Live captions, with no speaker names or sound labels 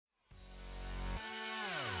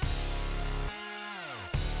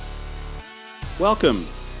Welcome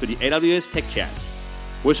to the AWS Tech Chat.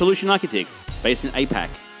 We're solution architects based in APAC,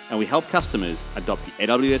 and we help customers adopt the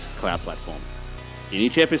AWS Cloud Platform. In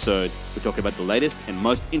each episode, we talk about the latest and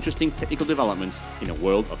most interesting technical developments in the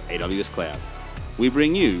world of AWS Cloud. We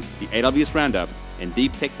bring you the AWS Roundup and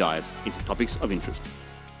deep tech dives into topics of interest.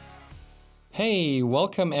 Hey,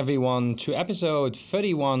 welcome everyone to episode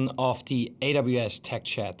 31 of the AWS Tech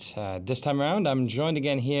Chat. This time around, I'm joined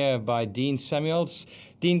again here by Dean Samuels.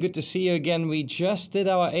 Dean, good to see you again. We just did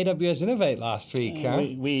our AWS Innovate last week.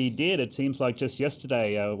 We did. It seems like just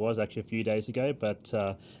yesterday. It was actually a few days ago, but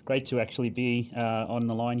great to actually be on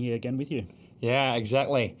the line here again with you. Yeah,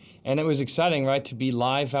 exactly. And it was exciting, right, to be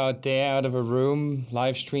live out there, out of a room,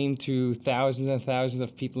 live streamed to thousands and thousands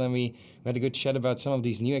of people, and we had a good chat about some of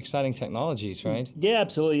these new exciting technologies, right? Yeah,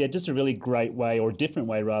 absolutely. Yeah, just a really great way, or different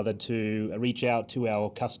way rather, to reach out to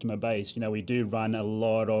our customer base. You know, we do run a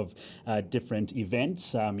lot of different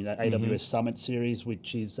events. AWS Summit Series,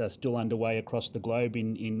 which is still underway across the globe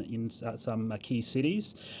in some key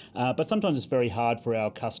cities. But sometimes it's very hard for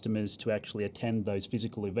our customers to actually attend those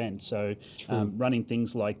physical events. So running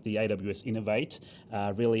things like the AWS Innovate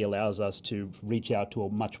really allows us to reach out to a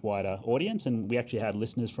much wider audience. And we actually had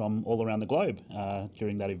listeners from all around the globe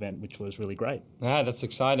during that event, which was really great. Yeah, that's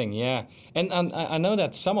exciting, yeah. And I know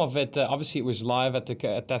that some of it, obviously it was live at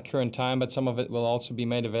that current time, but some of it will also be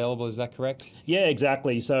made available, is that correct? Yeah,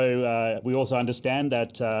 exactly. So we also understand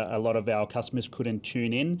that a lot of our customers couldn't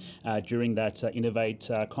tune in during that Innovate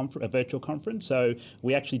virtual conference. So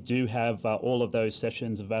we actually do have all of those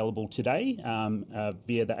sessions available today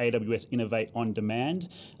via the AWS Innovate On Demand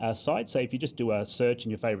site. So if you just do a search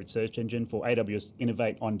in your favorite search engine for AWS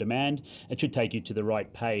Innovate On Demand, it should take you to the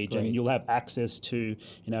right page. Great. And you'll have access to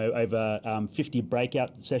over 50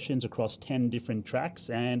 breakout sessions across 10 different tracks,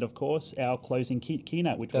 and of course our closing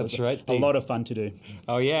keynote, which was a lot of fun to do.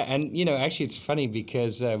 Oh yeah, and actually it's funny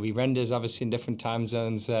because we run this obviously in different time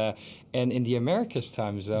zones, and in the Americas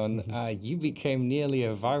time zone, you became nearly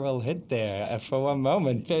a viral hit there for one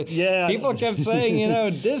moment. Yeah, people kept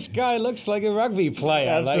saying, this guy looks like a rugby player.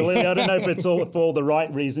 Absolutely. I don't know if it's all for all the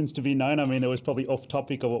right reasons to be known. I mean, it was probably off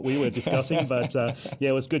topic of what we were discussing, but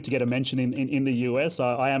it was good to get a mention in the US.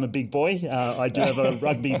 I am a big boy. I do have a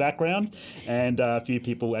rugby background, and a few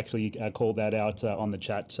people actually called that out on the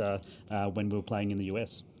chat when we were playing in the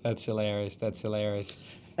US. That's hilarious.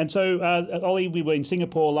 And so, Ollie, we were in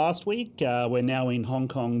Singapore last week. We're now in Hong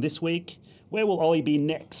Kong this week. Where will Ollie be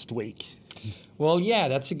next week? Well, yeah,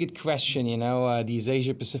 that's a good question. These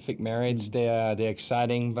Asia-Pacific merits, they're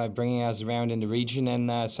exciting by bringing us around in the region.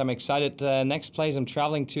 And so I'm excited. Next place I'm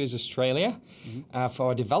traveling to is Australia for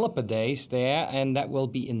our developer days there, and that will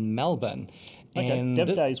be in Melbourne. Okay, and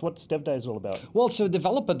Dev Days. What's Dev Days all about? Well, so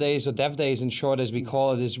Developer Days, or Dev Days in short, as we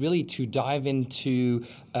call it, is really to dive into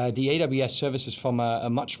the AWS services from a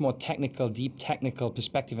much more technical, deep technical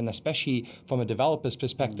perspective, and especially from a developer's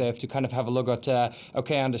perspective, to kind of have a look at,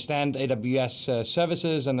 I understand AWS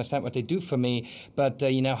services, understand what they do for me, but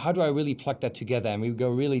how do I really plug that together? And we go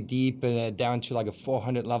really deep down to like a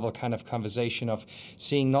 400 level kind of conversation of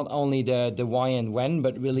seeing not only the why and when,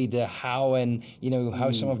 but really the how and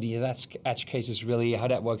how some of these edge cases really how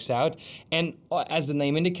that works out. And as the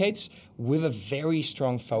name indicates, with a very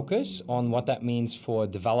strong focus on what that means for a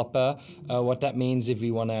developer, what that means if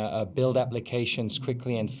we want to build applications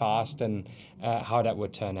quickly and fast, and how that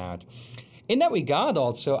would turn out. In that regard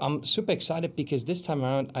also, I'm super excited because this time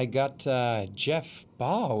around I got Jeff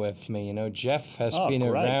Barr with me. Jeff has been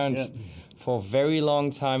around for a very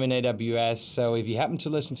long time in AWS. So if you happen to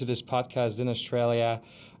listen to this podcast in Australia,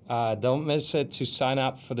 don't miss it to sign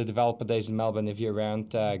up for the Developer Days in Melbourne if you're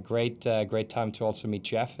around. Great time to also meet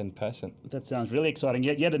Jeff in person. That sounds really exciting.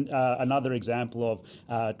 Yet another example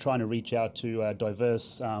of trying to reach out to a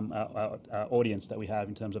diverse audience that we have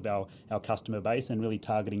in terms of our customer base, and really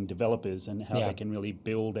targeting developers and how they can really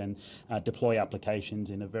build and deploy applications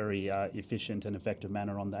in a very efficient and effective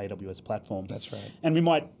manner on the AWS platform. That's right. And we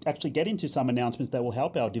might actually get into some announcements that will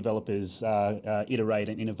help our developers iterate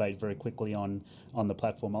and innovate very quickly on the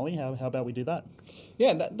platform. Ollie, how about we do that?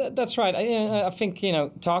 Yeah, that's right. I think,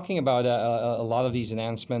 talking about a lot of these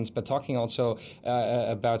announcements, but talking also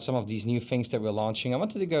about some of these new things that we're launching, I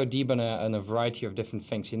wanted to go deep on a variety of different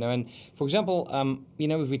things, and for example,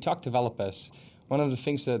 if we talk developers, one of the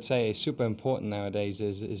things that I'd say is super important nowadays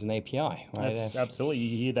is an API, right? That's absolutely.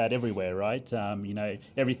 You hear that everywhere, right?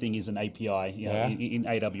 Everything is an API in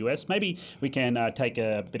AWS. Maybe we can take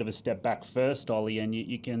a bit of a step back first, Ollie, and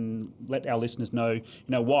you can let our listeners know,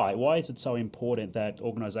 why. Why is it so important that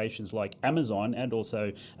organizations like Amazon and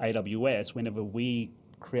also AWS, whenever we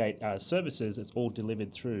create services, it's all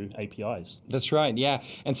delivered through APIs. That's right, yeah.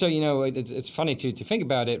 And so, it's funny to think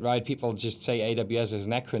about it, right? People just say AWS as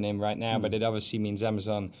an acronym right now, but it obviously means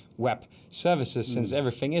Amazon Web Services. Since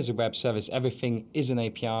everything is a web service, everything is an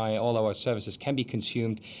API. All our services can be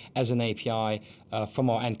consumed as an API from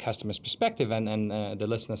our end customer's perspective and the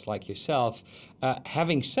listeners like yourself.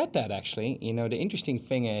 Having said that, actually, the interesting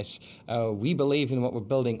thing is we believe in what we're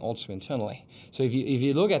building also internally. So if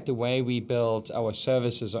you look at the way we build our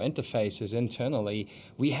services or interfaces internally,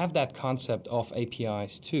 we have that concept of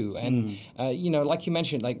APIs too. And like you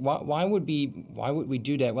mentioned, like why would we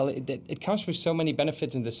do that? Well, it comes with so many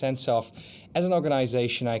benefits in the sense of, as an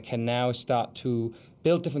organization, I can now start to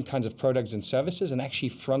build different kinds of products and services and actually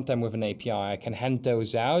front them with an API. I can hand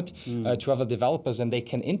those out to other developers and they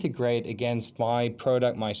can integrate against my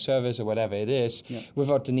product, my service, or whatever it is,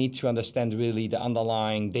 without the need to understand really the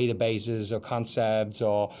underlying databases or concepts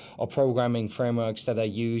or programming frameworks that are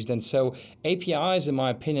used. And so APIs, in my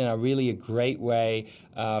opinion, are really a great way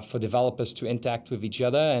for developers to interact with each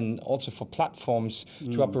other and also for platforms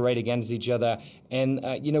to operate against each other. And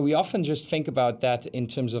we often just think about that in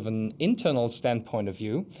terms of an internal standpoint of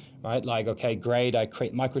view, right? Like, okay, great, I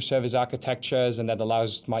create microservice architectures and that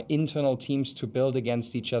allows my internal teams to build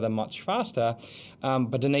against each other much faster.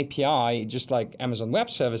 But an API, just like Amazon Web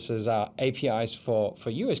Services are APIs for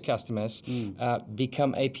you as customers,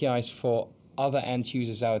 become APIs for other end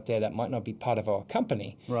users out there that might not be part of our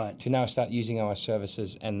company, right, to now start using our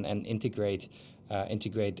services and integrate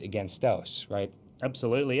against those, right?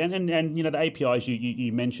 Absolutely, and the APIs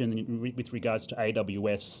you mentioned with regards to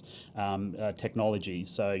AWS technology.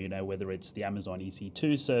 So whether it's the Amazon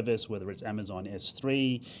EC2 service, whether it's Amazon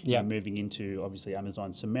S3, moving into obviously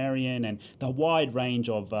Amazon Sumerian, and the wide range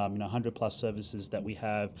of 100+ services that we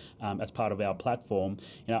have as part of our platform,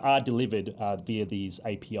 are delivered via these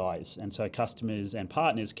APIs. And so customers and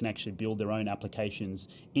partners can actually build their own applications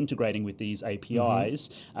integrating with these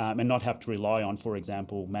APIs, and not have to rely on, for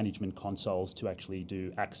example, management consoles to actually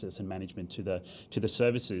do access and management to the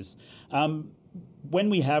services. When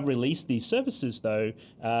we have released these services, though,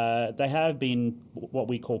 they have been what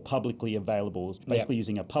we call publicly available, basically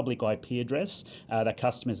using a public IP address that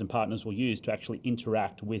customers and partners will use to actually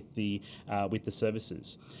interact with the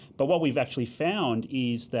services. But what we've actually found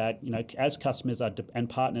is that as customers and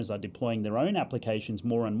partners are deploying their own applications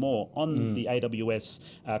more and more on the AWS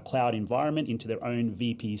cloud environment into their own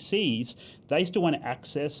VPCs, they still want to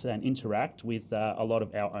access and interact with a lot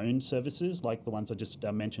of our own services, like the ones I just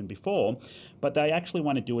mentioned before, but they actually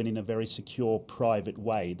want to do it in a very secure, private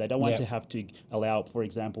way. They don't want to have to allow, for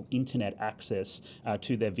example, internet access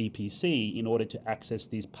to their VPC in order to access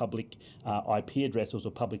these public IP addresses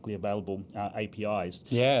or publicly available APIs.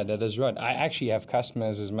 Yeah, that is right. I actually have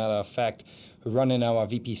customers, as a matter of fact, who run in our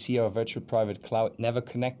VPC or virtual private cloud, never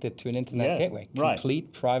connected to an internet gateway.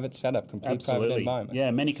 Complete private setup, complete private environment.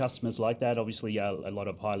 Yeah, many customers like that. Obviously, a lot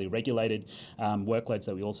of highly regulated workloads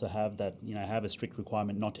that we also have that have a strict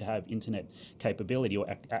requirement not to have internet capability or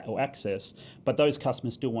access, but those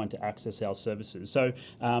customers still want to access our services. So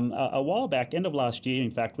a while back, end of last year,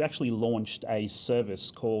 in fact, we actually launched a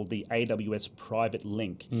service called the AWS Private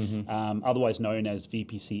Link, otherwise known as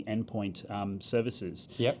VPC Endpoint Services.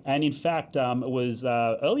 And in fact, it was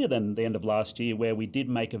earlier than the end of last year where we did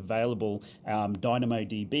make available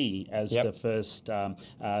DynamoDB as the first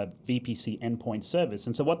VPC endpoint service.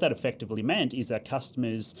 And so what that effectively meant is that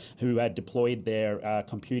customers who had deployed their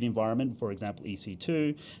compute environment, for example,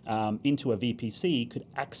 EC2, into a VPC could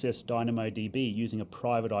access DynamoDB using a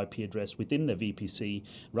private IP address within the VPC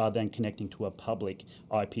rather than connecting to a public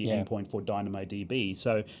IP endpoint for DynamoDB.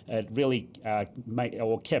 So it really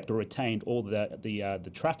kept or retained all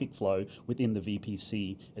the traffic flow within the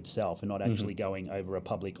VPC itself and not actually going over a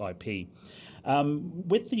public IP.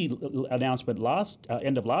 With the announcement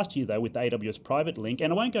end of last year, though, with the AWS Private Link,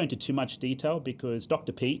 and I won't go into too much detail because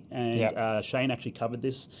Dr. Pete and Shane actually covered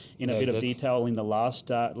this in a bit of detail in the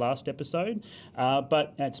last episode,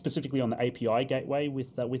 but specifically on the API gateway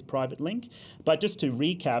with Private Link. But just to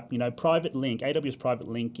recap, Private Link, AWS Private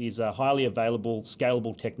Link is a highly available,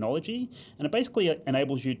 scalable technology, and it basically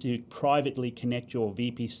enables you to privately connect your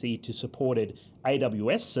VPC to supported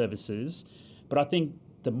AWS services. But I think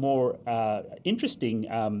the more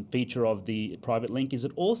interesting feature of the Private Link is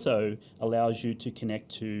it also allows you to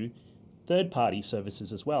connect to third-party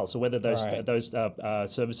services as well. So whether those Right.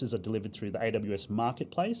 services are delivered through the AWS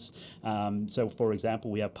Marketplace. So, for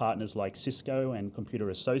example, we have partners like Cisco and Computer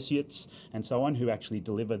Associates and so on who actually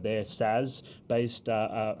deliver their SaaS-based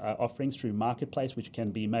offerings through Marketplace, which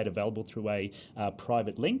can be made available through a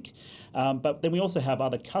private link. But then we also have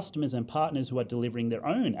other customers and partners who are delivering their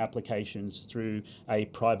own applications through a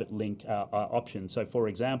private link option. So, for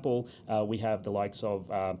example, we have the likes of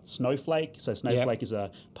Snowflake. So Snowflake is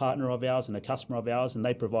a partner of ours and a customer of ours, and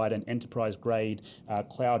they provide an enterprise-grade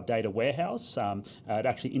cloud data warehouse. It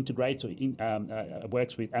actually integrates or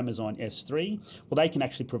works with Amazon S3. Well, they can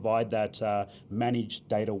actually provide that managed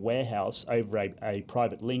data warehouse over a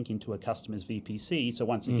private link into a customer's VPC. So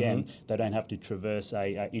once again, they don't have to traverse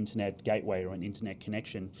a internet gateway or an internet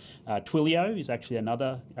connection. Twilio is actually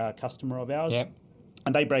another customer of ours. Yep.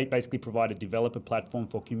 And they basically provide a developer platform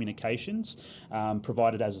for communications,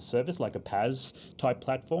 provided as a service, like a PaaS type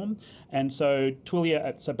platform. And so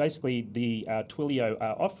Twilio, so basically the Twilio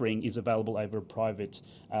offering is available over a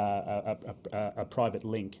private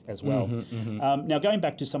link as well. Now, going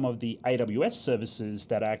back to some of the AWS services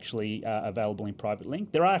that are actually available in private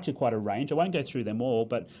link, there are actually quite a range. I won't go through them all,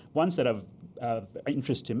 but ones that have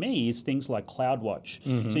interest to me is things like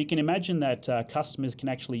CloudWatch. So you can imagine that customers can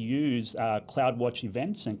actually use CloudWatch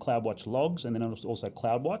events and CloudWatch logs, and then also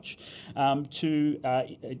CloudWatch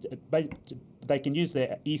they can use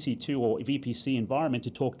their EC2 or VPC environment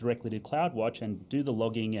to talk directly to CloudWatch and do the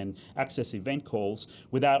logging and access event calls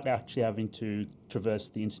without actually having to traverse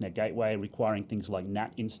the internet gateway, requiring things like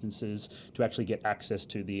NAT instances to actually get access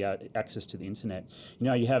to the internet. You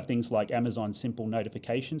know, you have things like Amazon Simple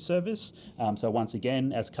Notification Service. So once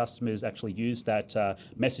again, as customers actually use that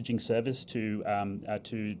messaging service to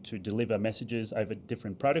deliver messages over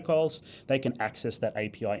different protocols, they can access that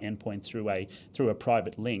API endpoint through a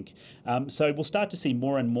private link. So we'll start to see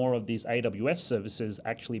more and more of these AWS services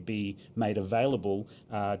actually be made available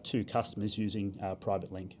to customers using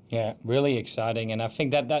private link. Yeah, really exciting. And I think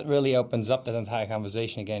that really opens up that entire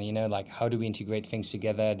conversation again, you know, like how do we integrate things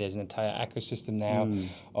together? There's an entire ecosystem now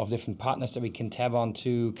of different partners that we can tab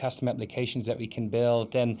onto, custom applications that we can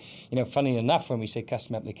build. And, you know, funny enough, when we say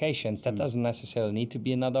custom applications, that doesn't necessarily need to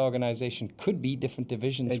be another organization. Could be different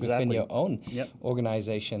divisions within your own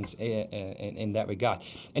organizations in that regard.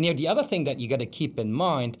 And, you know, the other thing that you got to keep in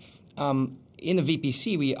mind, in the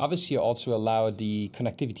VPC, we obviously also allow the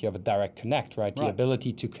connectivity of a direct connect, right? The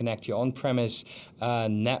ability to connect your on-premise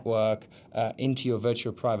network into your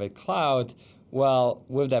virtual private cloud. Well,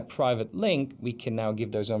 with that private link, we can now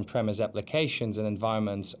give those on-premise applications and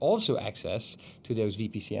environments also access to those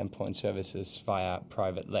VPC endpoint services via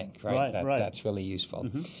private link, right? That's really useful.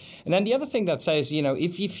 And then the other thing that says, you know,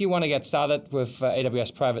 if you want to get started with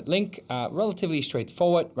AWS Private Link, relatively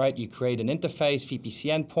straightforward, right? You create an interface, VPC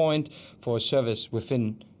endpoint for a service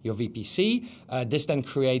within your VPC. This then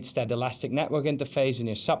creates that elastic network interface in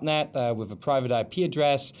your subnet with a private IP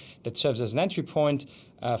address that serves as an entry point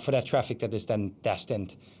for that traffic that is then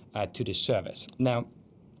destined to this service. Now,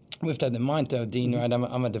 with that in mind, though, Dean, right,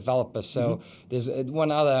 I'm a developer, so there's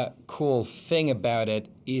one other cool thing about it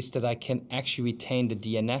is that I can actually retain the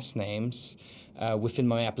DNS names within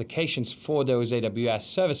my applications for those AWS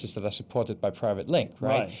services that are supported by Private Link,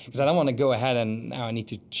 right? Because I don't want to go ahead and now I need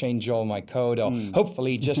to change all my code or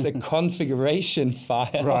hopefully just a configuration file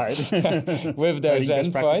with those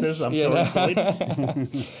endpoints.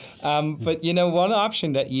 But you know, one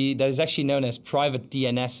option that is actually known as private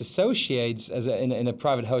DNS associates in a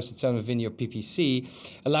private host that's owned within your PPC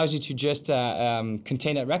allows you to just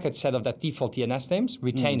contain that record set of that default DNS names,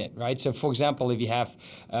 retain it, right? So for example, if you have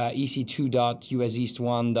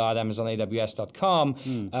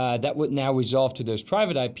ec2.useast1.amazonaws.com, that would now resolve to those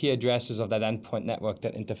private IP addresses of that endpoint network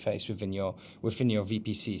that interface within your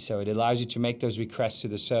VPC. So it allows you to make those requests to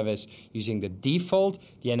the service using the default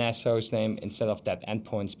DNS host name instead of that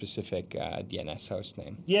endpoint specific DNS host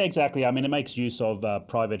name. Yeah, exactly. I mean, it makes use of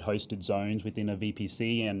private hosted zones within a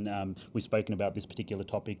VPC, and we've spoken about this particular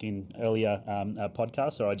topic in earlier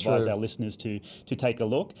podcasts, so I advise our listeners to take a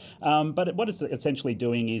look. But what it's essentially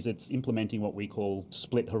doing is it's implementing what we call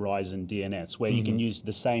split horizon DNS, where you can use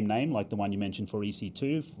the same name, like the one you mentioned for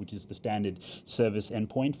EC2, which is the standard service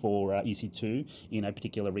endpoint for EC2 in a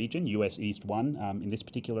particular region, US East 1 in this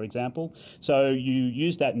particular example. So you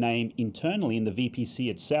use that name internally in the VPC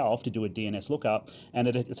itself to do a DNS lookup, and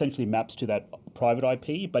it essentially maps to that private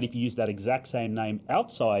IP. But if you use that exact same name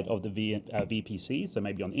outside of the VPC, so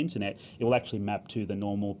maybe on the internet, it will actually map to the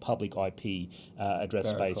normal public IP address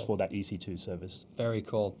space for that EC2 service. Very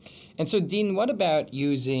cool. And so, Dean, what about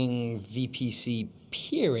using VPC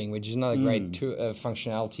peering, which is another great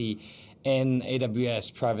functionality in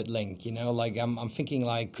AWS Private Link? You know, like I'm thinking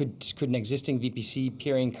like could an existing VPC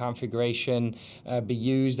peering configuration be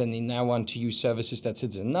used, and they now want to use services that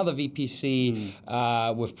sits in another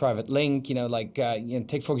VPC with Private Link? You know, like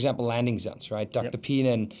take for example landing zones, right? Dr.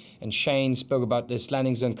 Peen and Shane spoke about this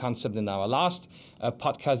landing zone concept in our last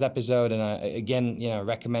podcast episode, and I again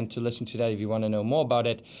recommend to listen to that if you want to know more about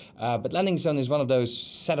it. But landing zone is one of those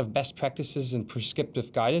set of best practices and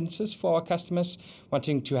prescriptive guidances for our customers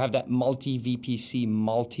wanting to have that multi-VPC,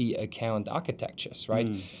 multi-account architectures, right?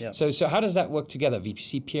 So how does that work together?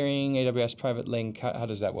 VPC peering, AWS Private Link, how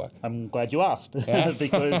does that work? I'm glad you asked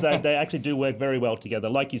because they actually do work very well together.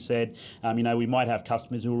 Like you said, we might have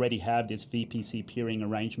customers who already have this VPC peering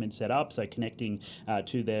arrangement set up, so connecting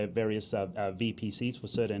to their various VPCs for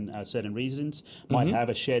certain reasons, might have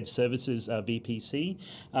a shared services VPC.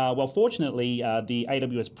 Well, fortunately, the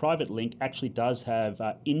AWS Private Link actually does have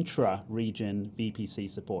intra-region VPC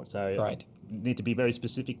support. So right. Need to be very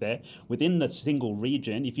specific there. Within the single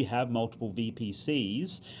region, if you have multiple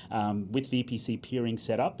VPCs with VPC peering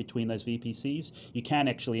set up between those VPCs, you can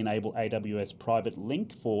actually enable AWS Private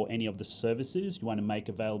Link for any of the services you want to make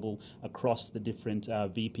available across the different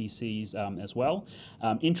VPCs as well.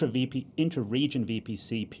 Intra-region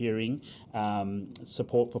VPC peering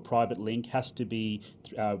support for Private Link has to be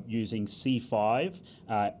using C5,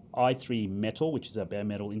 i3 Metal, which is a bare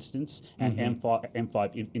metal instance, and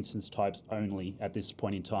M5 instance types only at this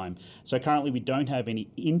point in time. So currently we don't have any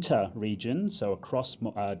inter-region, so across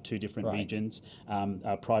two different regions,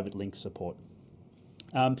 Private Link support.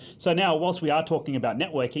 So now, whilst we are talking about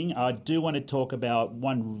networking, I do want to talk about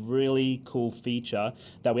one really cool feature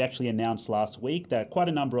that we actually announced last week that quite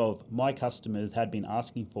a number of my customers had been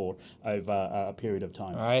asking for over a period of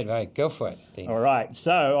time. All right, go for it, Dean. All right,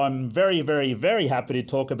 so I'm very, very, very happy to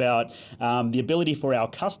talk about the ability for our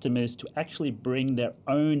customers to actually bring their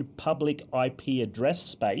own public IP address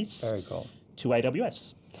space Very cool. to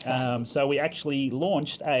AWS. So we actually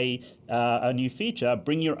launched a new feature,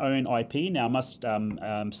 Bring Your Own IP. Now, I must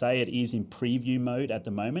say it is in preview mode at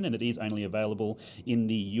the moment, and it is only available in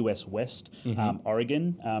the US West,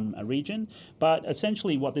 Oregon region. But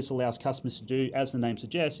essentially what this allows customers to do, as the name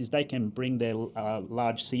suggests, is they can bring their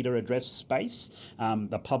large CEDAR address space,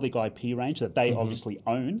 the public IP range that they obviously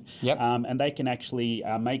own, and they can actually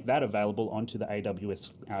make that available onto the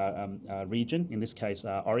AWS region, in this case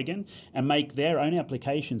Oregon, and make their own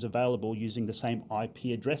applications available using the same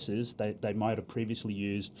IP addresses they might have previously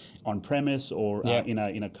used on premise or in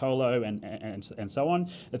a colo and so on.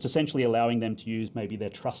 It's essentially allowing them to use maybe their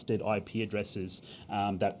trusted IP addresses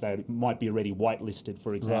that they might be already whitelisted,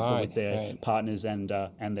 for example, with their partners and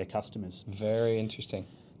their customers. Very interesting.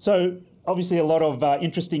 So obviously a lot of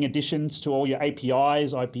interesting additions to all your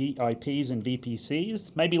APIs, IPs and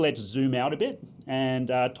VPCs. Maybe let's zoom out a bit and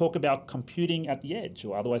talk about computing at the edge,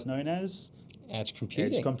 or otherwise known as Edge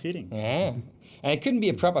computing. Edge computing. Yeah. And it couldn't be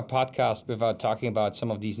a proper podcast without talking about some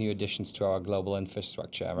of these new additions to our global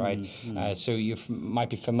infrastructure, right? So you might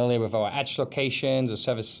be familiar with our edge locations or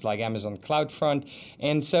services like Amazon CloudFront.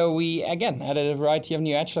 And so we, again, added a variety of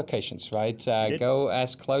new edge locations, right? Go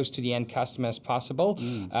as close to the end customer as possible.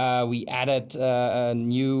 We added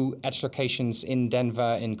new edge locations in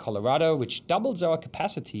Denver, in Colorado, which doubles our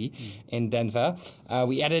capacity in Denver.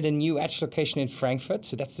 We added a new edge location in Frankfurt,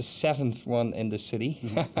 so that's the 7th one in the city.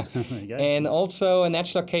 And also an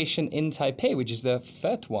edge location in Taipei, which is the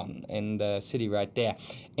 3rd one in the city right there.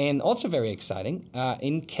 And also very exciting,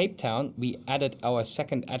 in Cape Town, we added our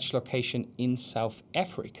 2nd edge location in South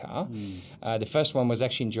Africa. The first one was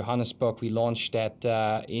actually in Johannesburg. We launched that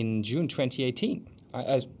in June 2018.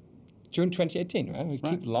 June 2018, right? We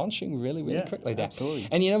keep launching really quickly there. Absolutely.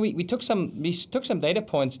 And we took some data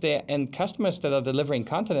points there, and customers that are delivering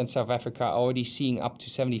content in South Africa are already seeing up to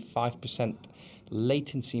 75%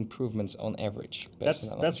 latency improvements on average.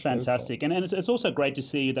 That's fantastic. And it's also great to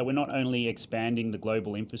see that we're not only expanding the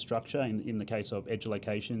global infrastructure in the case of edge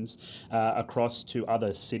locations across to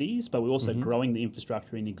other cities, but we're also growing the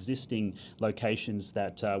infrastructure in existing locations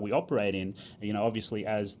that we operate in. Obviously,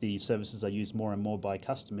 as the services are used more and more by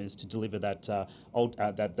customers to deliver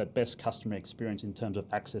that best customer experience in terms of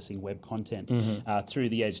accessing web content through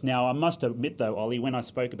the edge. Now, I must admit though, Ollie, when I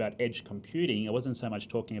spoke about edge computing, I wasn't so much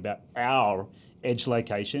talking about our edge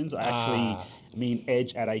locations. I actually mean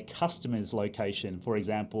edge at a customer's location. For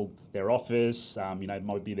example, their office,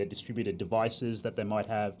 might be their distributed devices that they might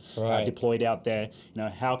have deployed out there.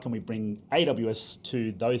 How can we bring AWS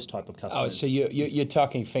to those type of customers? Oh, so you're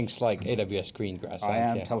talking things like AWS Greengrass, I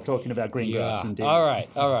am talking about Greengrass, indeed. All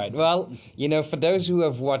right. Well, for those who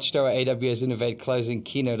have watched our AWS Innovate closing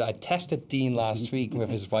keynote, I tested Dean last week with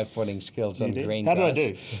his whiteboarding skills on Greengrass. How did I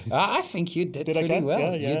do? I think you did pretty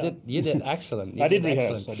well. Yeah. You did excellent. I did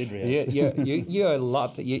rehearse. You're a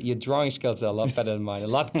lot. Your drawing skills are a lot better than mine. A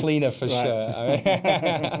lot cleaner for sure.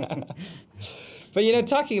 But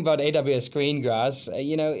talking about AWS Greengrass,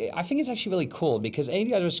 I think it's actually really cool because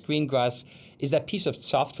AWS Greengrass is that piece of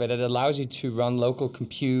software that allows you to run local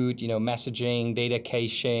compute, messaging, data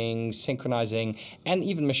caching, synchronizing, and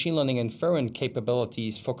even machine learning inference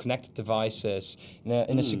capabilities for connected devices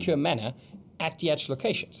in a secure manner at the edge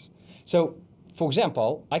locations. So, for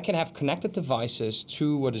example, I can have connected devices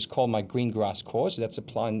to what is called my Greengrass core. So that's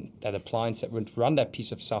that appliance that would run that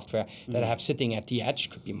piece of software that I have sitting at the edge,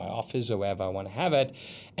 could be my office or wherever I want to have it.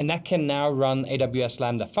 And that can now run AWS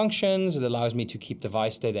Lambda functions. It allows me to keep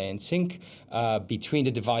device data in sync between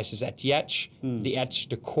the devices at the edge,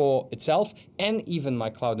 the core itself, and even my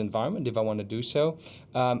cloud environment if I want to do so.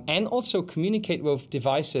 And also communicate with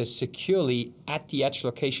devices securely at the edge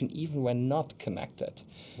location even when not connected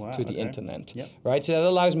to the internet. Yep. Right? So that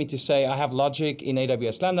allows me to say I have logic in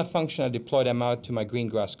AWS Lambda function, I deploy them out to my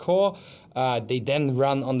Greengrass core. They then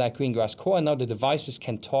run on that Greengrass core, and now the devices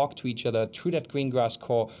can talk to each other through that Greengrass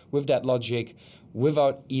core with that logic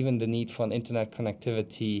without even the need for an internet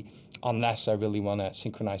connectivity unless I really want to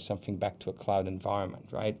synchronize something back to a cloud environment,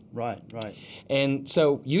 right? Right. And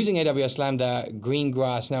so using AWS Lambda,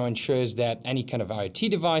 Greengrass now ensures that any kind of IoT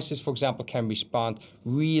devices, for example, can respond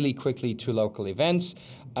really quickly to local events.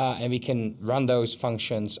 And we can run those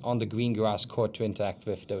functions on the Greengrass core to interact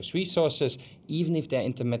with those resources, even if they're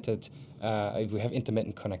intermittent. If we have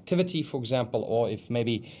intermittent connectivity, for example, or if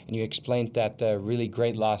maybe, and you explained that really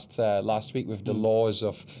great last week with the laws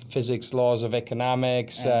of physics, laws of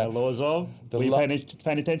economics. The laws of? Were you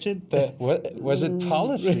paying attention? Was it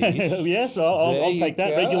policies? Yes, I'll take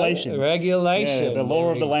that. Regulations. Regulation. Yeah, the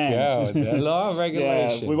law of the land. The law of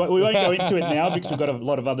regulations. Yeah, we won't go into it now because we've got a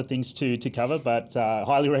lot of other things to cover, but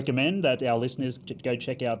highly recommend that our listeners go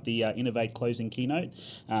check out the Innovate closing keynote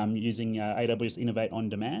using AWS Innovate on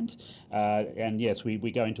Demand. And yes,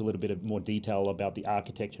 we go into a little bit of more detail about the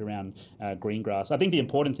architecture around Greengrass. I think the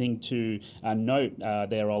important thing to note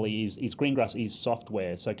there, Ollie, is Greengrass is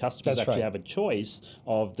software. So customers have a choice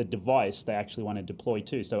of the device they actually want to deploy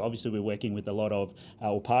to. So obviously we're working with a lot of,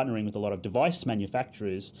 or partnering with a lot of device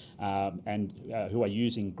manufacturers and who are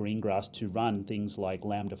using Greengrass to run things like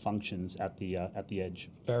Lambda functions at the edge.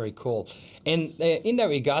 Very cool. And in that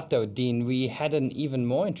regard, though, Dean, we had an even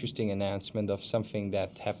more interesting announcement of something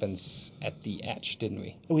that happens at the edge, didn't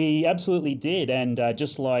we? We absolutely did. And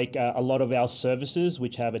just like a lot of our services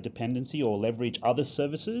which have a dependency or leverage other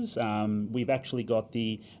services, we've actually got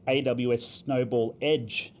the AWS Snowball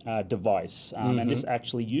Edge device. And this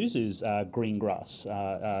actually uses Greengrass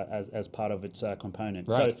as part of its component.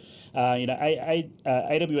 Right. So,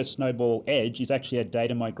 AWS Snowball Edge is actually a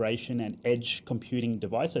data migration and edge computing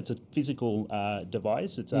device. So it's a physical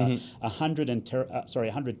device. It's a 100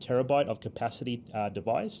 terabyte of capacity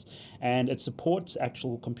device, and it supports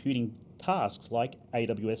actual computing tasks like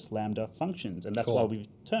AWS Lambda functions, and that's why we've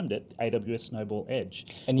termed it AWS Snowball Edge.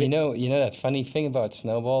 And you know that funny thing about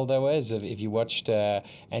Snowball though is if you watched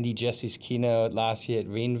Andy Jesse's keynote last year at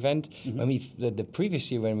reInvent, when the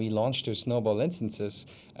previous year when we launched those Snowball instances,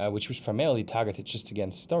 which was primarily targeted just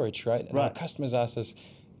against storage, right? And our customers asked us,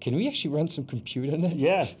 can we actually run some compute on it?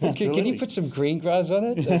 Yeah, Can you put some Greengrass on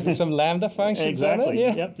it? Some Lambda functions on it?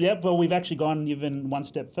 Yeah. Yep. Well, we've actually gone even one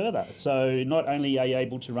step further. So not only are you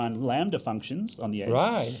able to run Lambda functions on the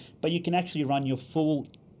edge, but you can actually run your full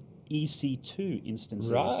EC2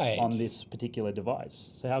 instances on this particular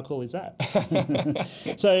device. So how cool is that?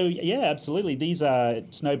 So yeah, absolutely. These are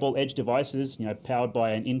Snowball Edge devices, powered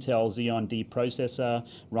by an Intel Xeon D processor,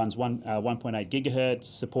 runs 1.8 gigahertz,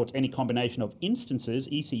 supports any combination of instances,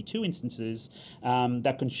 EC2 instances,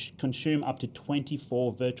 that can consume up to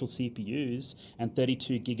 24 virtual CPUs and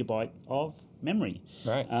 32 gigabyte of memory.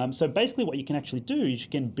 Right. So basically what you can actually do is you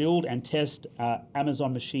can build and test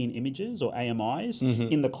Amazon Machine Images or AMIs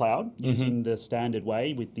in the cloud using the standard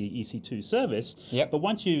way with the EC2 service. Yep. But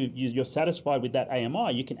once you're satisfied with that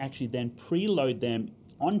AMI, you can actually then preload them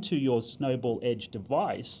onto your Snowball Edge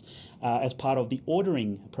device as part of the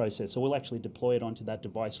ordering process. So we'll actually deploy it onto that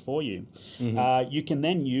device for you. You can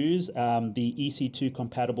then use the EC2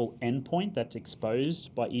 compatible endpoint that's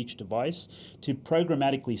exposed by each device to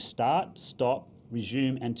programmatically start, stop,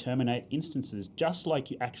 resume and terminate instances, just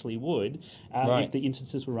like you actually would if the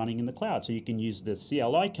instances were running in the cloud. So you can use the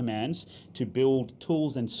CLI commands to build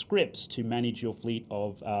tools and scripts to manage your fleet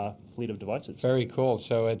of devices. Very cool.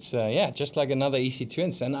 So it's just like another EC2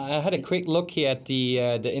 instance. And I had a quick look here at the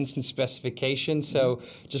instance specification. So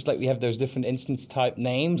just like we have those different instance type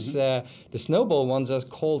names, the Snowball ones are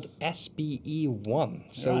called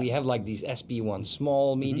SBE1. So we have like these SBE1,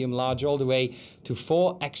 small, medium, large, all the way to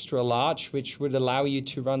 4 extra large, which would allow you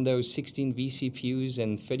to run those 16 vCPUs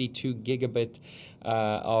and 32 gigabit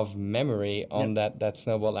of memory on that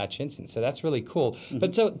Snowball Edge instance. So that's really cool.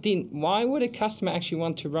 But so, Dean, why would a customer actually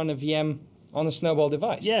want to run a VM on a Snowball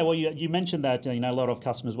device? Yeah, well, you mentioned that a lot of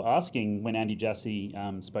customers were asking when Andy Jassy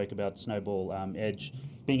spoke about Snowball Edge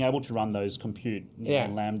being able to run those compute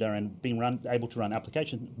in Lambda and being able to run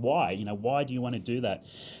applications. Why? Why do you want to do that?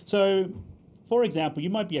 So, for example, you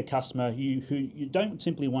might be a customer who you don't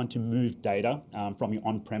simply want to move data from your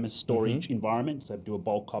on-premise storage environment, so do a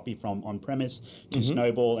bulk copy from on-premise to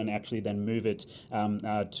Snowball and actually then move it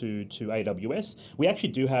to AWS. We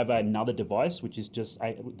actually do have another device, which is just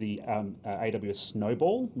the AWS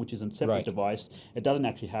Snowball, which is a separate device. It doesn't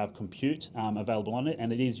actually have compute available on it,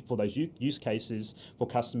 and it is for those use cases for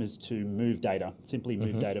customers to move data, simply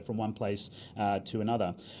move data from one place to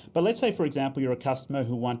another. But let's say, for example, you're a customer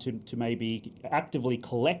who wanted to maybe actively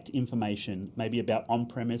collect information, maybe about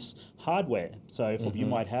on-premise hardware. So if you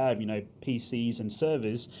might have, PCs and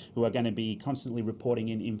servers who are going to be constantly reporting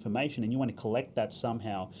in information, and you want to collect that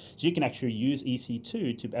somehow. So you can actually use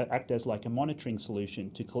EC2 to act as like a monitoring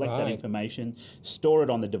solution to collect that information, store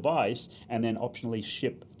it on the device, and then optionally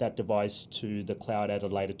ship that device to the cloud at a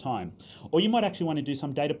later time. Or you might actually want to do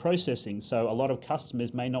some data processing. So a lot of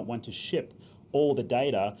customers may not want to ship all the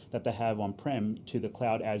data that they have on-prem to the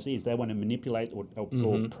cloud as is. They want to manipulate or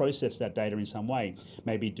process that data in some way.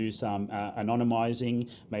 Maybe do some anonymizing,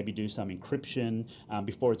 maybe do some encryption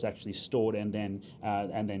before it's actually stored and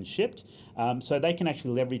then shipped. So they can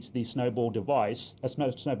actually leverage the Snowball device, a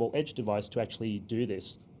Snowball Edge device, to actually do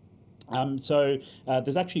this. So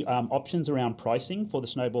there's actually options around pricing for the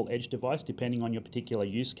Snowball Edge device depending on your particular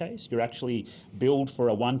use case. You're actually billed for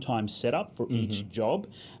a one-time setup for each job.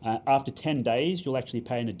 After 10 days, you'll actually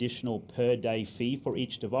pay an additional per day fee for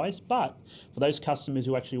each device. But for those customers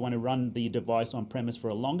who actually want to run the device on premise for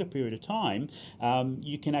a longer period of time,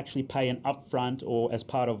 you can actually pay an upfront or as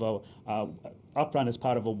part of a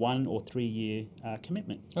 1 or 3 year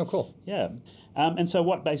commitment. Oh, cool. Yeah. And so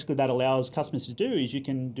what basically that allows customers to do is you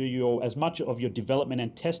can do as much of your development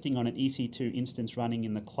and testing on an EC2 instance running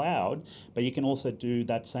in the cloud, but you can also do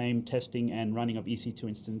that same testing and running of EC2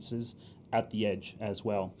 instances at the edge as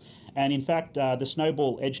well. And in fact, the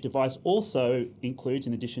Snowball Edge device also includes,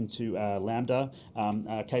 in addition to Lambda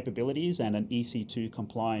capabilities and an EC2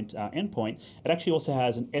 compliant endpoint, it actually also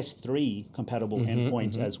has an S3 compatible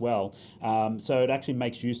endpoint as well. So it actually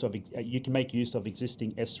makes use of, you can make use of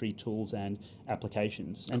existing S3 tools and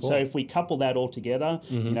applications. And so if we couple that all together,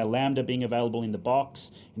 Lambda being available in the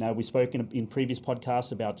box, we've spoken in previous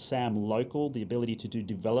podcasts about SAM Local, the ability to do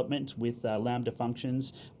development with Lambda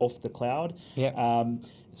functions off the cloud.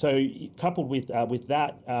 So coupled with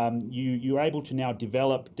that, you're able to now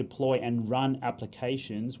develop, deploy, and run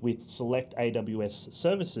applications with select AWS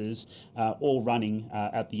services, all running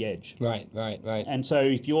at the edge. Right. And so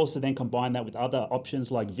if you also then combine that with other options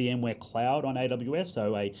like VMware Cloud on AWS,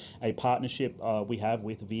 so a partnership we have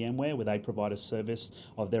with VMware, where they provide a service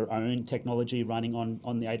of their own technology running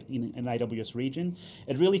in an AWS region,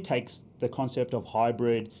 it really takes the concept of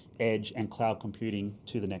hybrid, edge, and cloud computing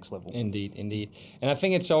to the next level. Indeed. And I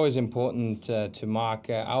think it's always important to mark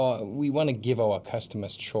we want to give our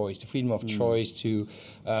customers choice, the freedom of choice to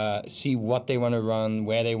see what they want to run,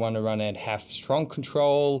 where they want to run it, have strong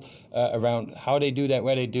control around how they do that,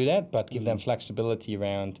 where they do that, but give them flexibility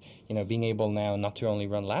around being able now not to only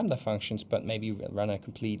run Lambda functions, but maybe run a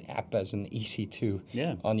complete app as an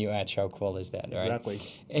EC2 on your edge. How cool is that, right? Exactly.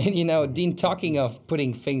 And Dean, talking of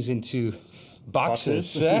putting things into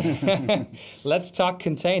Boxes. Let's talk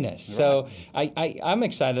containers. Right. So I'm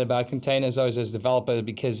excited about containers always as a developer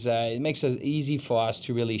because it makes it easy for us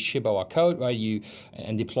to really ship our code, right?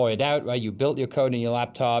 And deploy it out, right? You build your code in your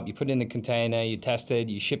laptop, you put it in a container, you test it,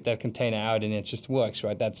 you ship that container out, and it just works,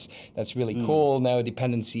 right? That's really cool. No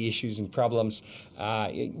dependency issues and problems.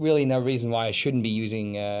 Really no reason why I shouldn't be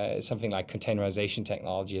using something like containerization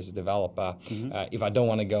technology as a developer if I don't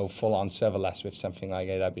want to go full on serverless with something like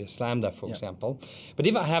AWS Lambda, for example. But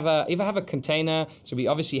if I have a container, so we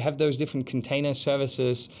obviously have those different container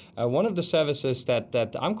services. One of the services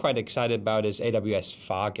that I'm quite excited about is AWS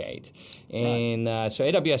Fargate. And so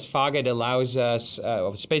AWS Fargate allows us,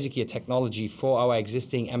 it's basically a technology for our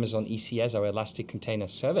existing Amazon ECS, our Elastic Container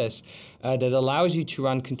Service, that allows you to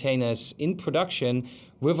run containers in production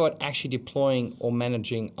without actually deploying or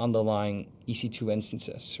managing underlying EC2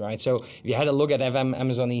 instances, right? So if you had a look at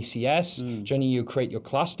Amazon ECS, generally you create your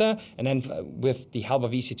cluster, and then with the help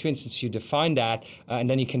of EC2 instance, you define that, and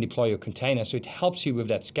then you can deploy your container. So it helps you with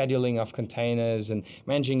that scheduling of containers and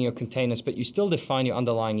managing your containers, but you still define your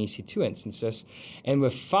underlying EC2 instances. And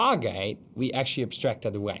with Fargate, we actually abstract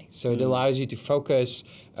that away. So it allows you to focus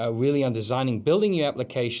really on building your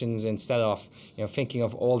applications instead of thinking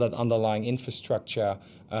of all that underlying infrastructure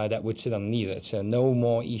that would sit underneath it. So no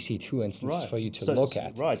more EC2 instances for you to look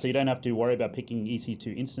at. Right, so you don't have to worry about picking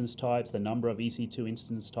EC2 instance types, the number of EC2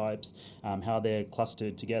 instance types, how they're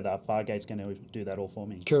clustered together. Fargate's going to do that all for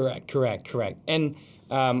me. Correct. And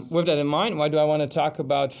with that in mind, why do I want to talk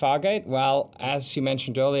about Fargate? Well, as you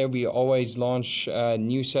mentioned earlier, we always launch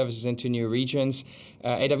new services into new regions.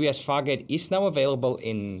 AWS Fargate is now available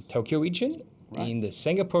in Tokyo region, in the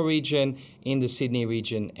Singapore region, in the Sydney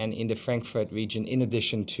region, and in the Frankfurt region, in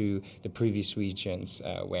addition to the previous regions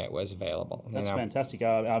where it was available. That's fantastic.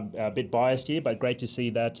 I'm a bit biased here, but great to see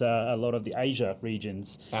that a lot of the Asia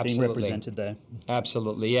regions being represented there.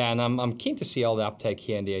 Absolutely, yeah, and I'm keen to see all the uptake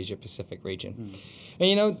here in the Asia Pacific region.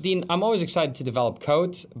 And Dean, I'm always excited to develop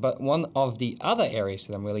code, but one of the other areas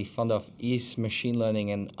that I'm really fond of is machine learning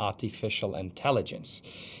and artificial intelligence.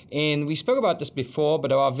 And we spoke about this before,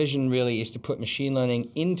 but our vision really is to put machine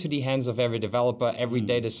learning into the hands of every developer, every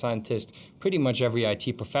data scientist, pretty much every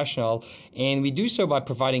IT professional. And we do so by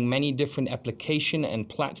providing many different application and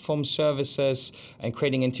platform services and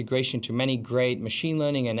creating integration to many great machine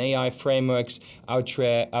learning and AI frameworks out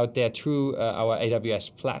there through our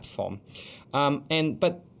AWS platform.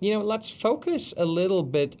 But let's focus a little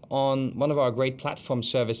bit on one of our great platform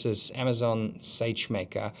services, Amazon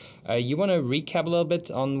SageMaker. You want to recap a little bit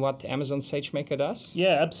on what Amazon SageMaker does?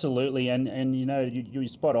 Yeah, absolutely. And you're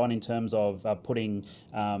spot on in terms of putting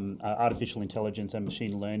artificial intelligence and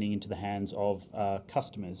machine learning into the hands of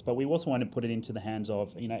customers. But we also want to put it into the hands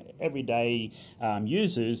of everyday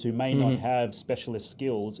users who may not have specialist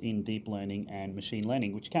skills in deep learning and machine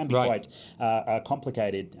learning, which can be quite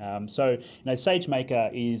complicated. So SageMaker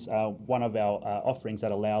is one of our offerings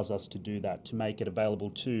that allows us to do that, to make it available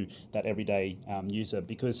to that everyday user,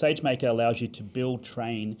 because SageMaker allows you to build,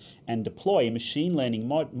 train, and deploy machine learning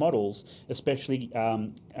models, especially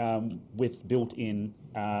with built-in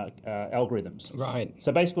algorithms. Right.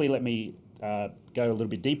 So basically, let me go a little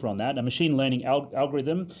bit deeper on that. A machine learning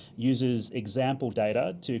algorithm uses example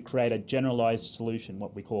data to create a generalized solution,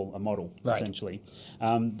 what we call a model, essentially.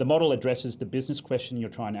 The model addresses the business question you're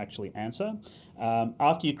trying to actually answer.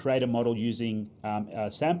 After you create a model using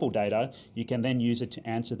sample data, you can then use it to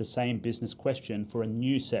answer the same business question for a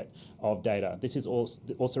new set of data. This is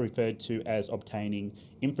also referred to as obtaining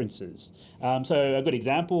inferences. So a good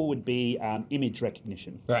example would be image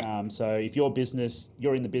recognition. So if you're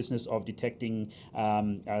in the business of detecting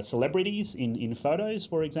celebrities in photos,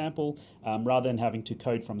 for example, rather than having to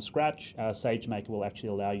code from scratch, SageMaker will actually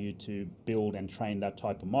allow you to build and train that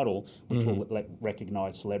type of model, which will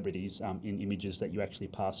recognize celebrities in images that you actually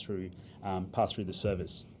pass through the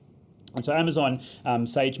service. And so Amazon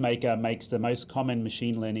SageMaker makes the most common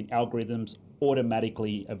machine learning algorithms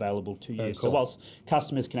automatically available to you. Cool. So whilst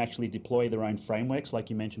customers can actually deploy their own frameworks, like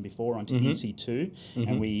you mentioned before, onto EC2,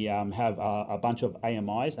 and we have a bunch of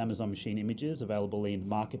AMIs, Amazon Machine Images, available in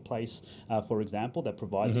Marketplace, for example, that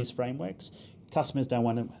provide these frameworks. Customers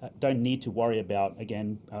don't need to worry about,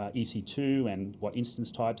 again, EC2 and what instance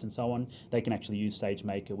types and so on. They can actually use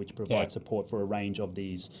SageMaker, which provides support for a range of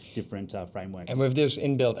these different frameworks. And with those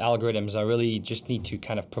inbuilt algorithms, I really just need to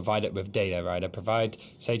kind of provide it with data, right? I provide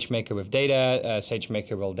SageMaker with data.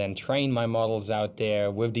 SageMaker will then train my models out there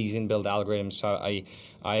with these inbuilt algorithms. So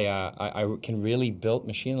I can really build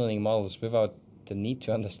machine learning models without the need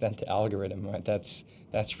to understand the algorithm, right?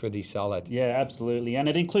 That's pretty solid. Yeah, absolutely. And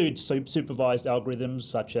it includes supervised algorithms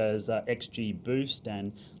such as XGBoost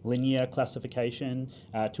and linear classification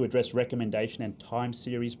to address recommendation and time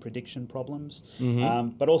series prediction problems,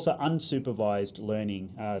 but also unsupervised learning.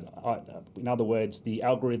 In other words, the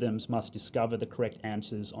algorithms must discover the correct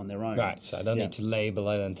answers on their own. Right, so I don't need to label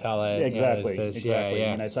it and tell it. Exactly, exactly.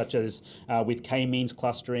 Yeah. You know, such as with k-means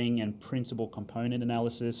clustering and principal component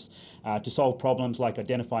analysis to solve problems like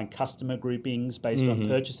identifying customer groupings based on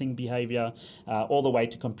purchasing behavior, all the way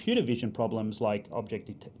to computer vision problems like object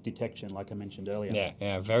detection, like I mentioned earlier.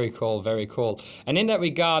 Yeah, very cool, very cool. And in that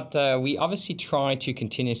regard, we obviously try to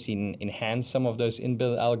continuously enhance some of those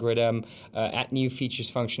inbuilt algorithm, add new features,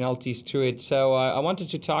 functionalities to it. So I wanted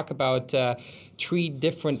to talk about 3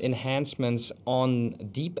 different enhancements on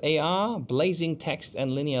Deep AR, Blazing Text,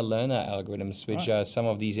 and Linear Learner algorithms, which are some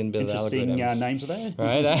of these inbuilt algorithms. Interesting names there.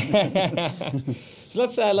 Right? So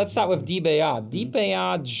let's start with Deep AR. Deep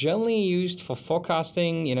AR generally used for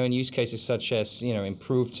forecasting, in use cases such as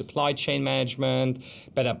improved supply chain management,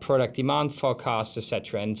 better product demand forecasts,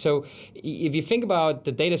 etc. And so, if you think about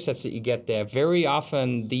the data sets that you get there, very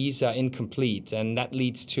often these are incomplete, and that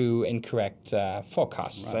leads to incorrect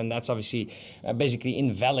forecasts, and that's obviously basically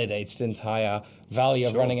invalidates the entire value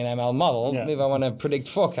of running an ML model if I want to predict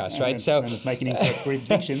forecasts, right? And making incorrect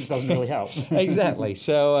predictions doesn't really help. Exactly.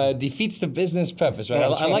 So defeats the business purpose, right?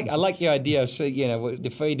 I like the idea of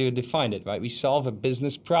the way you define it, right? We solve a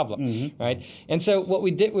business problem, right? And so what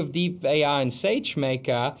we did with Deep AI and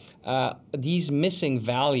SageMaker, these missing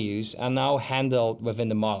values are now handled within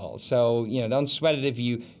the model. So don't sweat it if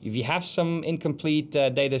you have some incomplete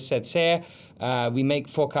data sets here. We make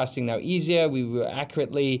forecasting now easier. We will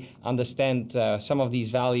accurately understand some of these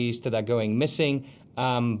values that are going missing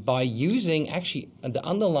by using actually the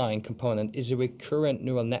underlying component is a recurrent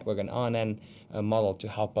neural network, an RNN model, to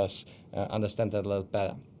help us understand that a little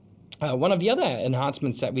better. One of the other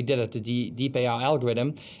enhancements that we did at the Deep AR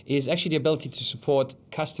algorithm is actually the ability to support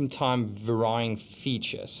custom time varying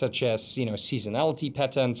features, such as seasonality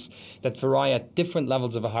patterns that vary at different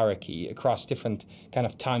levels of a hierarchy across different kind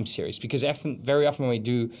of time series. Because very often when we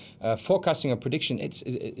do forecasting or prediction,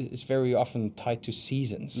 it's very often tied to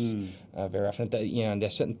seasons. Very often, and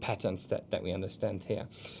there's certain patterns that we understand here.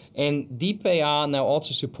 And Deep AR now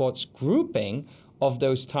also supports grouping of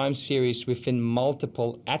those time series within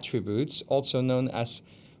multiple attributes, also known as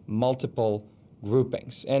multiple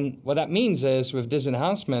groupings. And what that means is, with this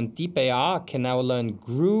enhancement, Deep AR can now learn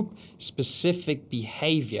group-specific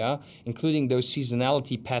behavior, including those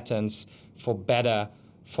seasonality patterns, for better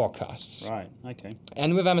forecasts. Right, okay.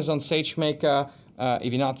 And with Amazon SageMaker,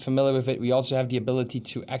 if you're not familiar with it, we also have the ability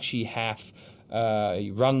to actually have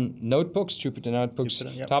run notebooks, Jupyter notebooks,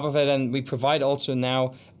 top of it, and we provide also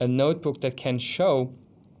now a notebook that can show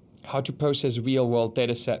how to process real-world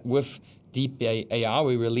data set with Deep AR.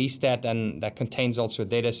 We released that, and that contains also a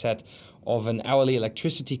data set of an hourly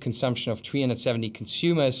electricity consumption of 370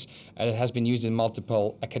 consumers that has been used in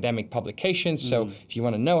multiple academic publications. So if you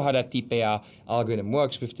want to know how that Deep AR algorithm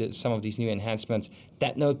works with some of these new enhancements,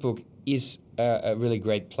 that notebook is a really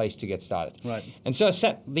great place to get started. Right. And so,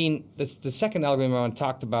 Dean, the second algorithm I want to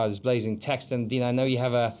talk about is Blazing Text. And Dean, I know you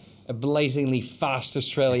have a blazingly fast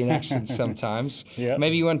Australian accent sometimes.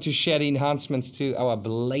 Maybe you want to share the enhancements to our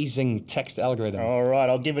Blazing Text algorithm. All right,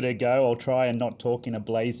 I'll give it a go. I'll try and not talk in a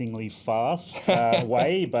blazingly fast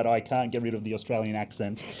way, but I can't get rid of the Australian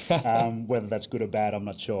accent. Whether that's good or bad, I'm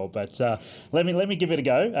not sure. But let me give it a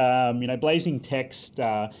go. Blazing Text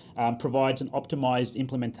provides an optimized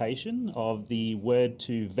implementation of the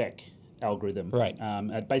word-to-vec algorithm. Right.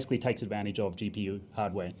 It basically takes advantage of GPU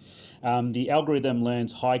hardware. The algorithm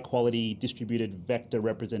learns high-quality distributed vector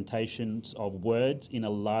representations of words in a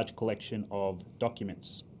large collection of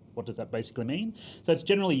documents. What does that basically mean? So it's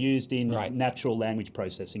generally used in natural language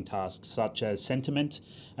processing tasks such as sentiment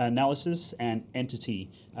analysis and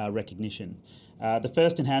entity recognition. The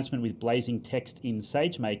first enhancement with Blazing Text in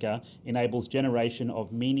SageMaker enables generation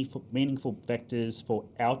of meaningful vectors for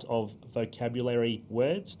out-of-vocabulary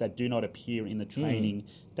words that do not appear in the training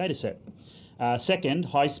dataset. Second,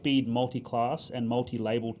 high-speed multi-class and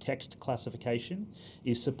multi-label text classification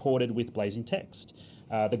is supported with Blazing Text.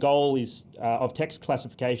 The goal of text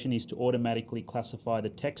classification is to automatically classify the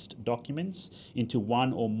text documents into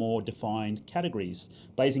one or more defined categories.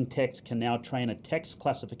 Blazing Text can now train a text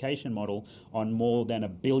classification model on more than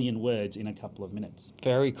 1 billion words in a couple of minutes.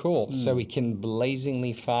 Very cool. So we can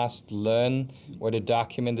blazingly fast learn what a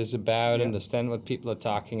document is about, understand what people are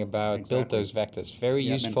talking about, build those vectors. Very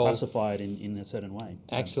useful. And classify it in a certain way.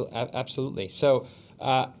 Absolutely. So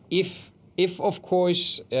if If, of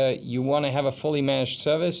course, you want to have a fully managed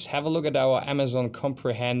service, have a look at our Amazon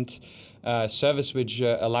Comprehend service, which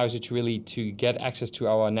allows you to really to get access to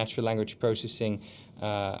our natural language processing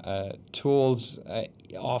tools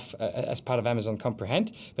as part of Amazon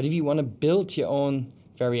Comprehend. But if you want to build your own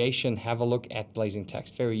variation, have a look at Blazing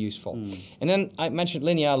Text. Very useful. And then I mentioned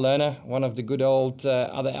Linear Learner, one of the good old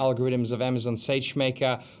other algorithms of Amazon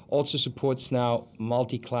SageMaker, also supports now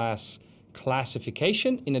multi-class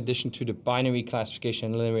classification in addition to the binary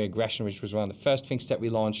classification and linear regression, which was one of the first things that we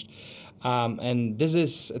launched. And this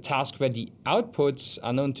is a task where the outputs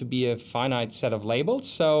are known to be a finite set of labels.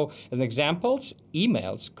 So as an example,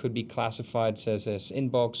 emails could be classified as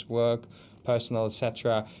inbox, work, personal,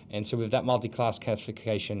 etc. And so with that multi-class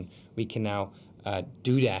classification, we can now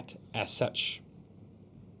do that as such.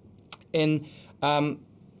 In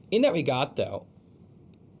that regard, though,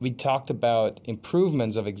 we talked about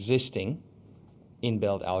improvements of existing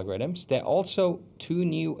inbuilt algorithms. There are also 2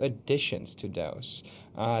 new additions to those.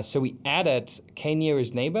 So we added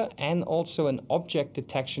k-nearest neighbor and also an object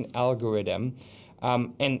detection algorithm.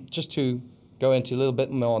 And just to go into a little bit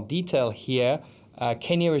more detail here,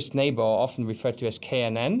 k-nearest neighbor, often referred to as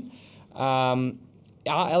KNN,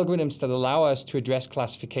 are algorithms that allow us to address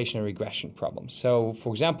classification and regression problems. So,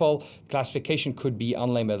 for example, classification could be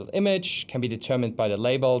unlabeled image, can be determined by the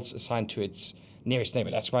labels assigned to its nearest neighbor.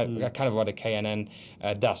 That's kind of what a KNN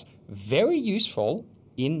does. Very useful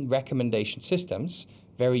in recommendation systems,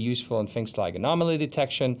 very useful in things like anomaly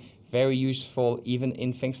detection, very useful even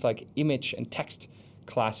in things like image and text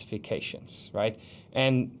classifications, right?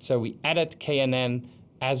 And so we added KNN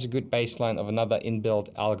as a good baseline of another inbuilt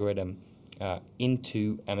algorithm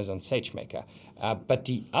into Amazon SageMaker. But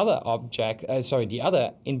the other the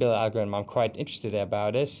other inbuilt algorithm I'm quite interested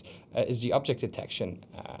about is the object detection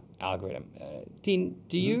algorithm. Dean,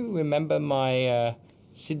 do you remember my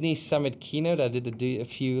Sydney Summit keynote? I did a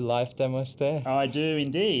few live demos there. I do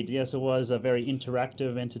indeed. Yes, it was a very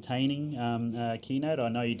interactive, entertaining keynote. I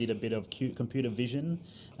know you did a bit of computer vision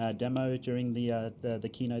demo during the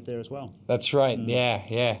keynote there as well. That's right.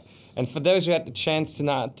 Yeah. And for those who had the chance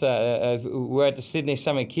to who were at the Sydney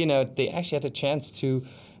Summit keynote, they actually had a chance to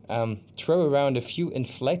throw around a few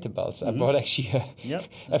inflatables. I brought actually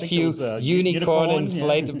a few unicorn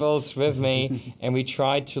inflatables with me, and we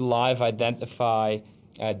tried to live identify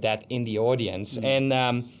that in the audience. And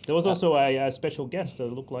there was also a special guest that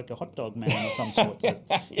looked like a hot dog man of some sort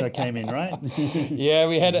that came in, right? Yeah,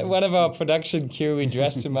 we had one of our production crew. We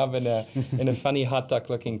dressed him up in a funny hot dog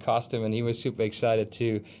looking costume, and he was super excited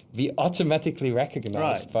to be automatically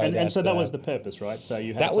recognized by that. And so that was the purpose, right? So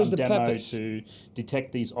you had some demo to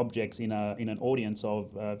detect these objects in an audience of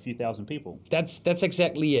a few thousand people. That's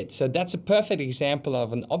exactly it. So that's a perfect example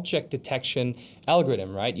of an object detection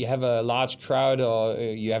algorithm, right? You have a large crowd, or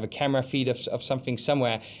you have a camera feed of something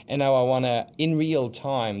somewhere, and now I want to, in real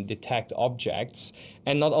time, detect objects,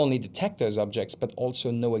 and not only detect those objects, but also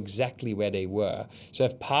know exactly where they were. So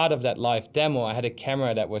if part of that live demo, I had a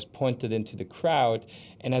camera that was pointed into the crowd,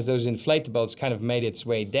 and as those inflatables kind of made its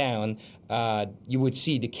way down, you would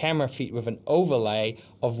see the camera feed with an overlay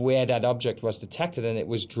of where that object was detected, and it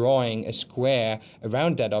was drawing a square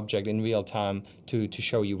around that object in real time to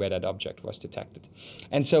show you where that object was detected.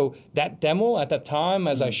 And so that demo at that time,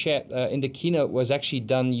 as I shared in the keynote, was actually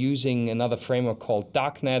done using another framework called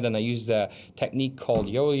Darknet, and I used a technique called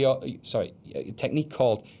YOLO,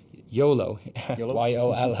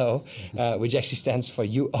 YOLO, which actually stands for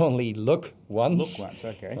You Only Look Once. Look once,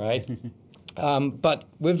 okay. Right? But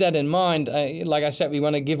with that in mind, like I said, we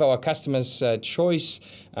want to give our customers choice,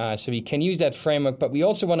 so we can use that framework, but we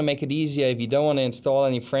also want to make it easier if you don't want to install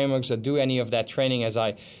any frameworks or do any of that training as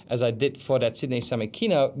I did for that Sydney Summit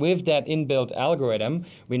keynote. With that inbuilt algorithm,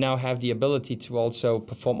 we now have the ability to also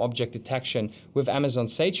perform object detection with Amazon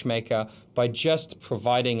SageMaker by just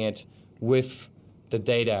providing it with the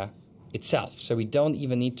data itself. So we don't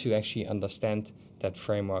even need to actually understand that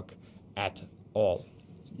framework at all.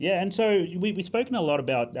 Yeah, and so we've spoken a lot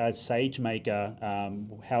about SageMaker,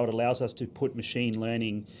 how it allows us to put machine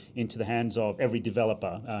learning into the hands of every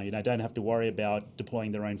developer. Don't have to worry about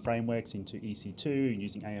deploying their own frameworks into EC2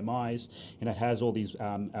 using AMIs. It has all these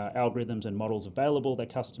algorithms and models available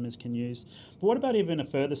that customers can use. But what about even a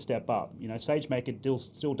further step up? SageMaker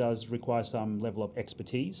still does require some level of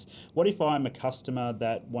expertise. What if I'm a customer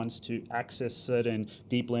that wants to access certain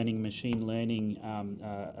deep learning, machine learning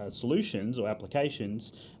solutions or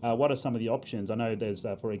applications? What are some of the options? I know there's,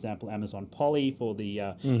 for example, Amazon Polly for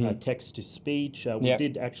the text-to-speech. We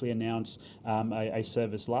did actually announce a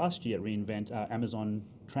service last year at reInvent, Amazon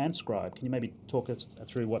Transcribe. Can you maybe talk us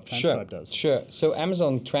through what Transcribe does? Sure. So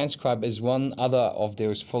Amazon Transcribe is one other of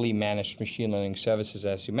those fully managed machine learning services,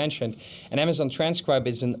 as you mentioned. And Amazon Transcribe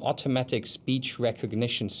is an automatic speech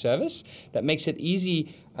recognition service that makes it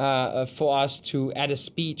easy for us to add a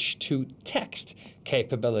speech to text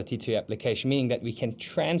capability to the application, meaning that we can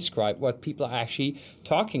transcribe what people are actually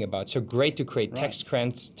talking about. So great to create text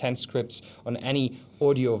transcripts on any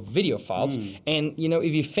audio video files. And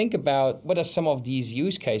if you think about what are some of these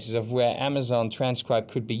use cases of where Amazon Transcribe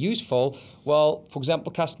could be useful, well, for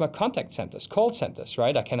example, customer contact centers, call centers,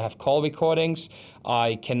 right? I can have call recordings.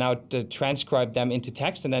 I can now transcribe them into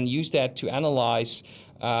text and then use that to analyze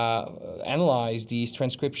these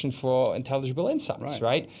transcription for intelligible insights,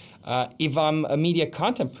 right? If I'm a media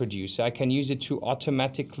content producer, I can use it to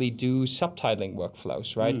automatically do subtitling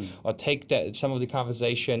workflows, right? Or take some of the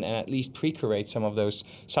conversation and at least pre-curate some of those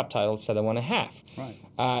subtitles that I want to have.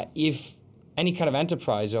 If any kind of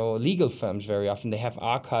enterprise or legal firms, very often, they have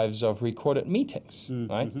archives of recorded meetings,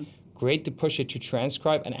 right? Great to push it to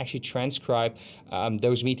transcribe and actually transcribe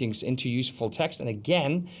those meetings into useful text. And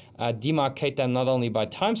again, demarcate them not only by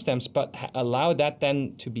timestamps, but allow that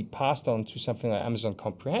then to be passed on to something like Amazon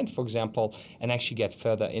Comprehend, for example, and actually get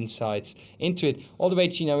further insights into it. All the way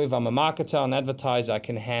to, if I'm a marketer, an advertiser, I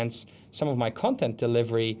can enhance some of my content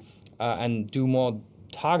delivery and do more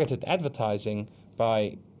targeted advertising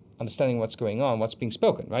by understanding what's going on, what's being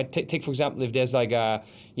spoken, right? Take for example, if there's like a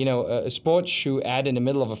sports shoe ad in the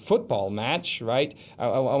middle of a football match, right?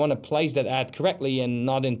 I want to place that ad correctly and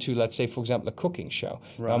not into, let's say, for example, a cooking show.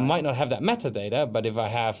 I might not have that metadata, but if I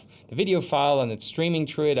have the video file and it's streaming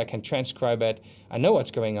through it, I can transcribe it. I know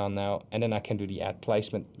what's going on now, and then I can do the ad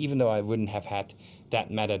placement, even though I wouldn't have had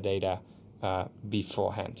that metadata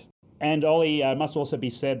beforehand. And Ollie, must also be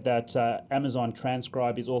said that Amazon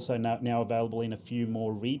Transcribe is also now available in a few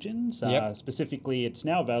more regions. Specifically, it's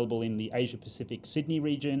now available in the Asia Pacific Sydney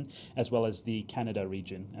region, as well as the Canada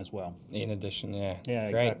region as well. In addition, Yeah, Great.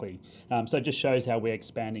 exactly. So it just shows how we're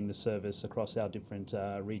expanding the service across our different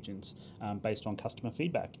regions based on customer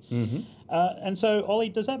feedback. And so, Ollie,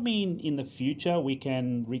 does that mean in the future we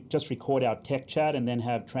can just record our tech chat and then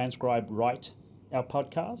have Transcribe write our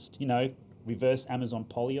podcast? Reverse Amazon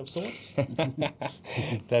Polly of sorts.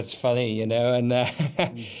 That's funny, and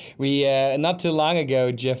we not too long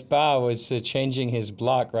ago, Jeff Barr was changing his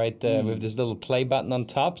blog, right, with this little play button on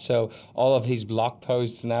top. So all of his blog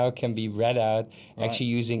posts now can be read out actually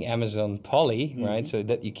using Amazon Polly, right, so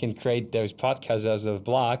that you can create those podcasts as a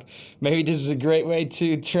blog. Maybe this is a great way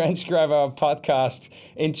to transcribe our podcast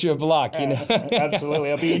into a blog, Absolutely.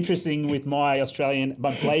 It'll be interesting with my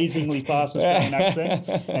blazingly fast Australian accent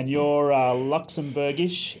and your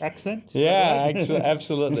Luxembourgish accent. Yeah,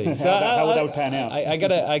 absolutely. So how would that pan out? I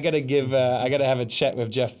gotta have a chat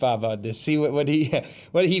with Jeff Barr about this. See what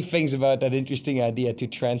he thinks about that interesting idea to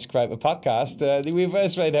transcribe a podcast. The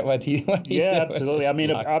reverse way that what he yeah, absolutely. I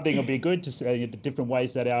mean, I think it'll be good to see the different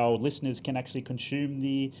ways that our listeners can actually consume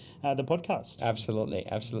the podcast.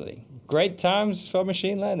 Absolutely. Great times for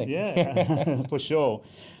machine learning. Yeah, for sure.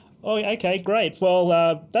 Oh, okay, great.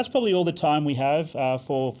 Well, that's probably all the time we have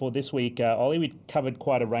for this week, Ollie. We covered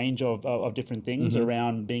quite a range of different things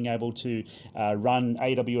around being able to run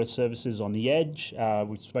AWS services on the edge.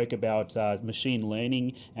 We spoke about machine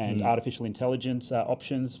learning and artificial intelligence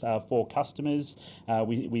options for customers.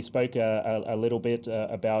 We spoke a little bit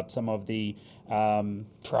about some of the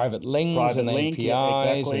private links and APIs,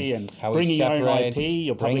 exactly, and how bringing we your separate, own IP,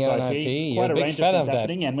 your public IP. Quite a range of things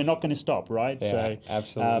happening, and we're not going to stop, right? Yeah, so,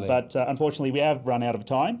 absolutely. But unfortunately, we have run out of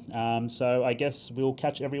time. So I guess we'll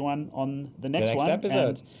catch everyone on the next one.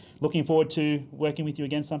 episode. And looking forward to working with you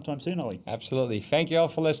again sometime soon, Ollie. Absolutely. Thank you all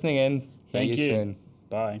for listening in. Thank you. Soon.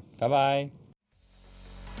 Bye. Bye-bye.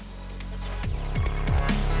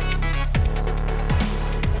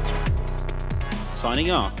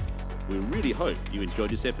 Signing off. We really hope you enjoyed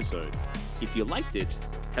this episode. If you liked it,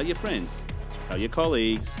 tell your friends, tell your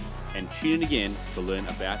colleagues, and tune in again to learn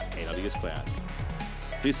about AWS Cloud.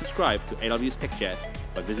 Please subscribe to AWS Tech Chat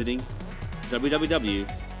by visiting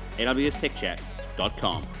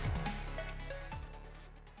www.awstechchat.com.